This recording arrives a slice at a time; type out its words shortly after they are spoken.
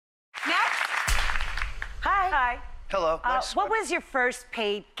Hi. Hello. What was your first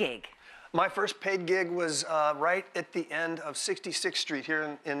paid gig? My first paid gig was right at the end of 66th Street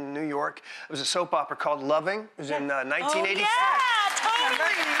here in New York. It was a soap opera called Loving. It was in 1986. Oh, yeah, totally.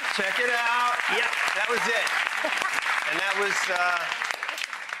 Check it out. Yep, that was it. And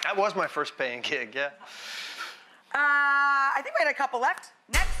that was my first paying gig, yeah. I think we had a couple left.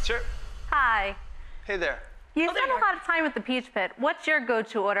 Next. Sure. Hi. Hey there. You there spend you a are. lot of time at the Peach Pit. What's your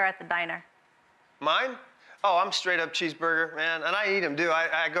go-to order at the diner? Mine? Oh, I'm straight up cheeseburger, man. And I eat them, too.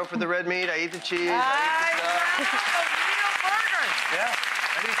 I go for the red meat, I eat the cheese, I eat the stuff. Yeah,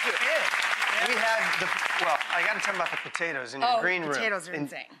 I do too. Yeah. We had well, I got to tell you about the potatoes in your green room. Potatoes are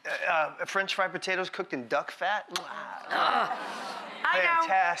insane. French fried potatoes cooked in duck fat. I know.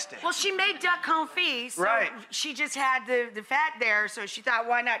 Fantastic. Well, she made duck confit, so Right. she just had the fat there, so she thought,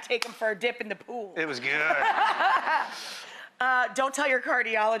 why not take them for a dip in the pool? It was good. Don't tell your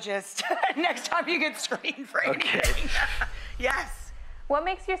cardiologist next time you get screened for anything. Okay. Yes. What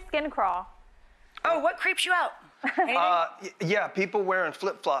makes your skin crawl? Oh, what creeps you out? Anything? Yeah, people wearing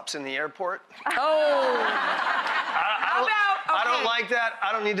flip-flops in the airport. Oh. I don't like that.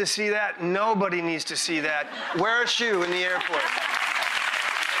 I don't need to see that. Nobody needs to see that. Wear a shoe in the airport.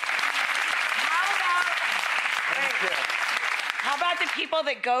 How about the people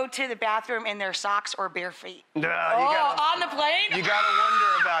that go to the bathroom in their socks or bare feet? No, on the plane? You gotta wonder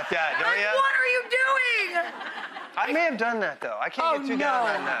about that, don't you? What are you doing? I may have done that though. I can't get too down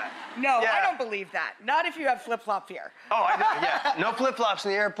on that. No, Yeah. I don't believe that. Not if you have flip-flop fear. Oh, I do. Yeah. No flip-flops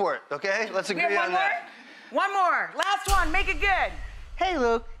in the airport. Okay, let's We agree have on one that. more? One more. Last one. Make it good. Hey,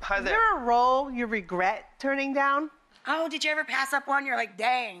 Luke. Hi Is there. there a role you regret turning down? Oh, did you ever pass up one? You're like,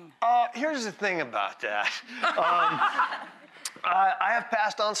 dang. Here's the thing about that. I have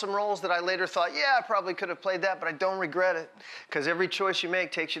passed on some roles that I later thought, yeah, I probably could have played that, but I don't regret it. Because every choice you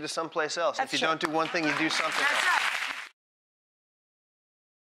make takes you to someplace else. That's if you true. don't do one thing, you do something That's else. right.